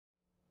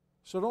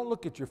So don't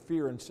look at your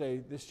fear and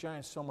say, this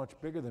giant's so much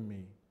bigger than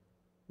me.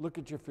 Look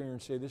at your fear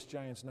and say, this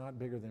giant's not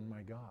bigger than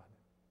my God.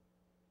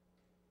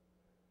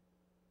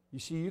 You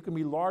see, you can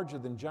be larger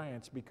than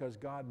giants because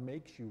God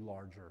makes you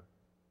larger.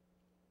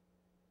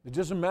 It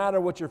doesn't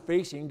matter what you're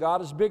facing. God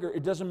is bigger.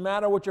 It doesn't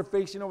matter what you're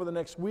facing over the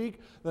next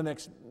week, the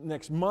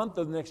next month,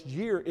 or the next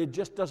year. It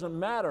just doesn't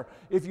matter.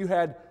 If you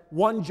had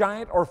one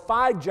giant or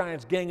 5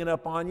 giants ganging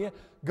up on you,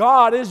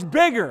 God is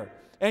bigger.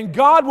 And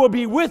God will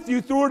be with you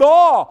through it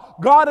all.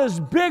 God is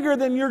bigger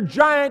than your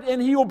giant,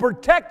 and He will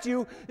protect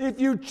you if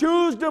you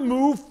choose to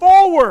move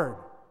forward.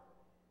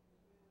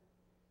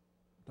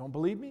 Don't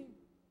believe me?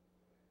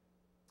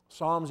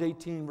 Psalms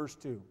 18, verse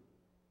 2.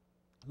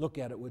 Look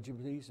at it, would you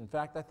please? In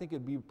fact, I think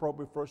it'd be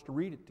appropriate for us to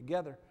read it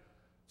together.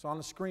 It's on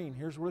the screen.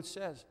 Here's what it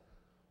says.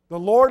 The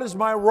Lord is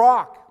my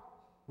rock.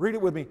 Read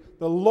it with me.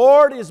 The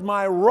Lord is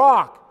my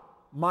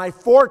rock, my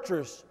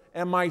fortress,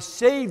 and my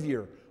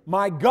Savior.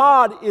 My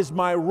God is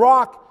my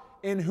rock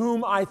in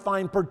whom I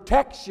find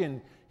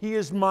protection. He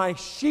is my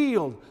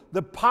shield,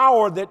 the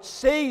power that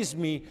saves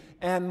me,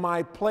 and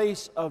my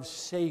place of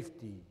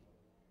safety.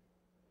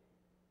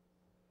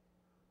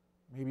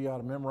 Maybe you ought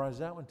to memorize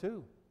that one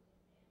too.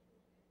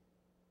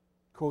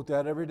 Quote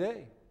that every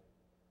day.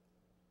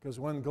 Because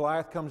when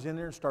Goliath comes in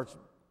there and starts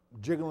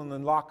jiggling the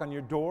lock on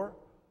your door,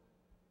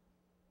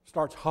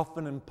 starts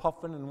huffing and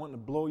puffing and wanting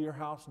to blow your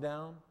house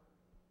down,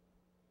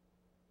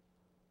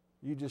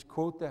 you just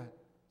quote that. It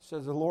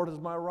says, the Lord is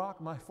my rock,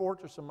 my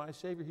fortress, and my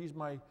Savior. He's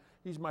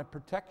my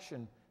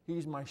protection.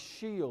 He's my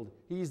shield.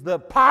 He's the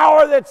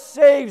power that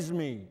saves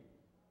me.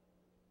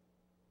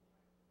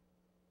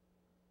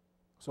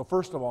 So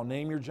first of all,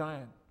 name your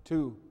giant.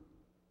 2,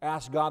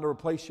 ask God to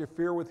replace your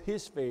fear with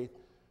His faith.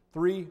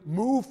 3,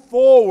 move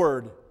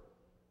forward.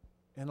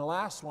 And the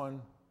last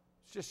one,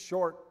 it's just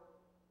short.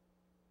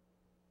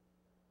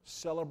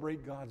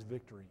 Celebrate God's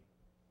victory.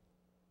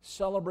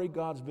 Celebrate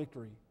God's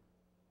victory.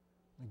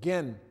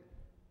 Again,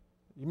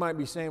 you might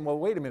be saying, well,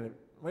 wait a minute.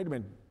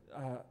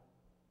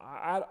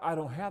 I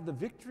don't have the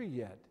victory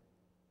yet.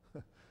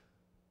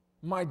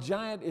 My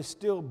giant is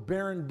still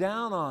bearing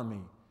down on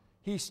me.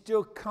 He's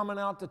still coming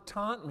out to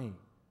taunt me.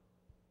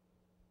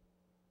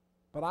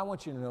 But I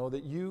want you to know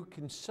that you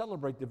can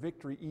celebrate the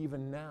victory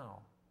even now,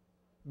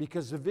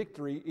 because the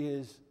victory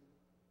is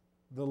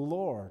the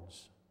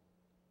Lord's.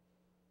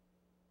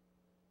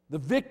 The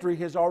victory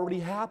has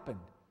already happened.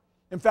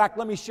 In fact,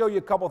 let me show you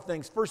a couple of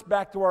things. First,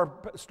 back to our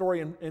story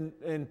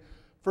in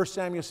 1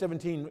 Samuel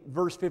 17,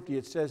 verse 50,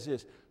 it says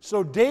this.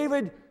 So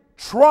David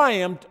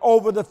triumphed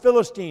over the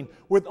Philistine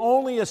with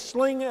only a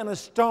sling and a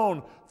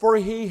stone, for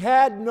he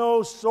had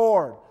no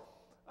sword.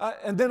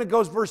 And then it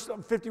goes, verse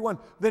 51.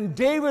 Then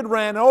David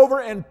ran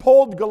over and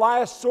pulled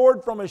Goliath's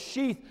sword from his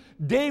sheath.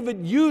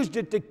 David used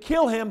it to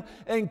kill him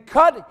and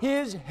cut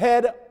his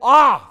head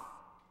off.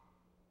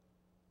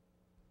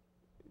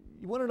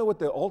 You want to know what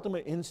the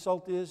ultimate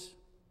insult is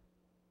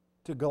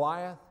to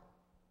Goliath?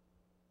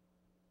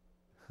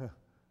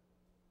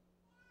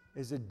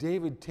 Is that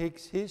David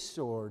takes his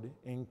sword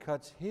and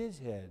cuts his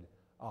head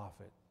off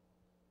it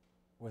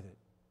with it.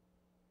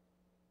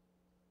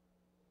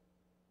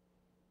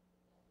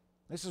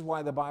 This is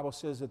why the Bible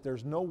says that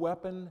there's no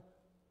weapon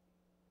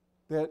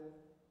that,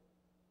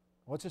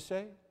 what's it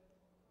say?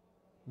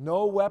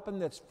 No weapon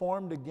that's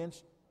formed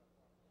against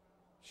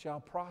shall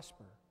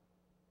prosper.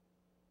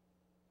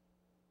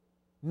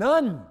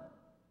 None.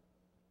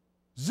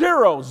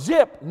 Zero,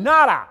 zip,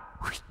 nada.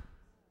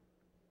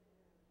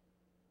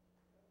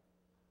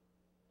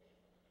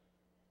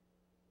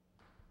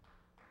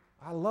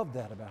 I love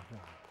that about God.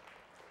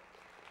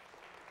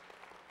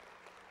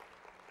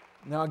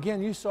 Now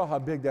again, you saw how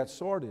big that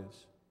sword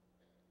is.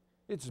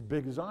 It's as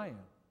big as I am.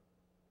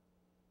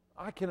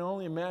 I can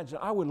only imagine.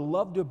 I would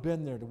love to have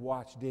been there to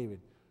watch David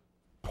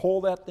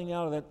pull that thing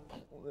out of that.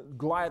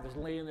 Goliath is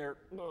laying there,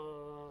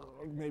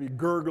 maybe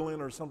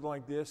gurgling or something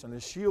like this, and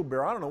his shield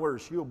bearer, I don't know where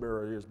his shield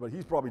bearer is, but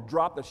he's probably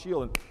dropped the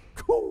shield and,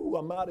 whoo,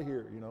 I'm out of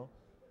here, you know.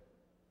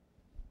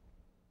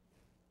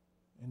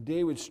 And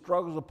David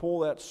struggles to pull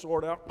that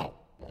sword out.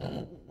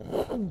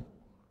 And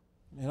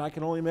I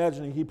can only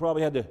imagine he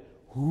probably had to,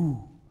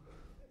 whoo,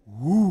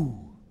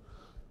 whoo,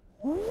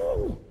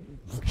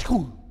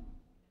 whoo.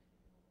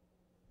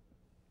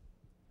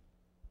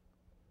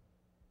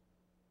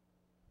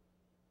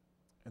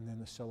 And then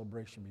the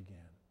celebration began.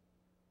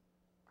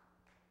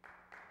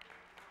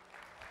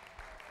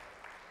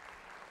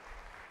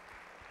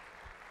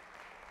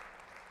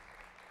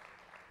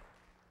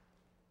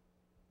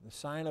 The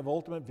sign of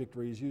ultimate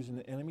victory is using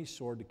the enemy's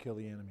sword to kill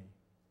the enemy.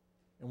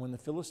 And when the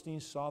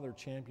Philistines saw their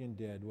champion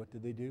dead, what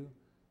did they do?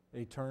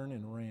 They turned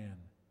and ran.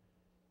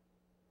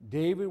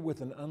 David,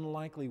 with an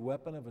unlikely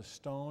weapon of a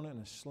stone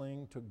and a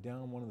sling, took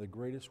down one of the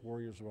greatest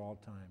warriors of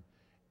all time.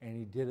 And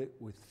he did it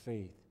with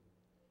faith.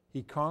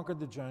 He conquered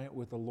the giant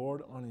with the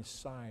Lord on his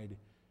side.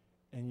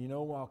 And you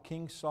know, while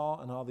King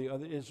Saul and all the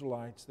other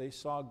Israelites, they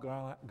saw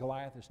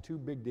Goliath as too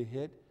big to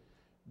hit,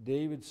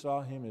 David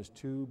saw him as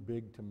too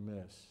big to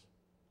miss.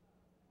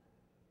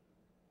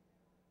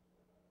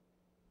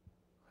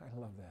 I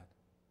love that.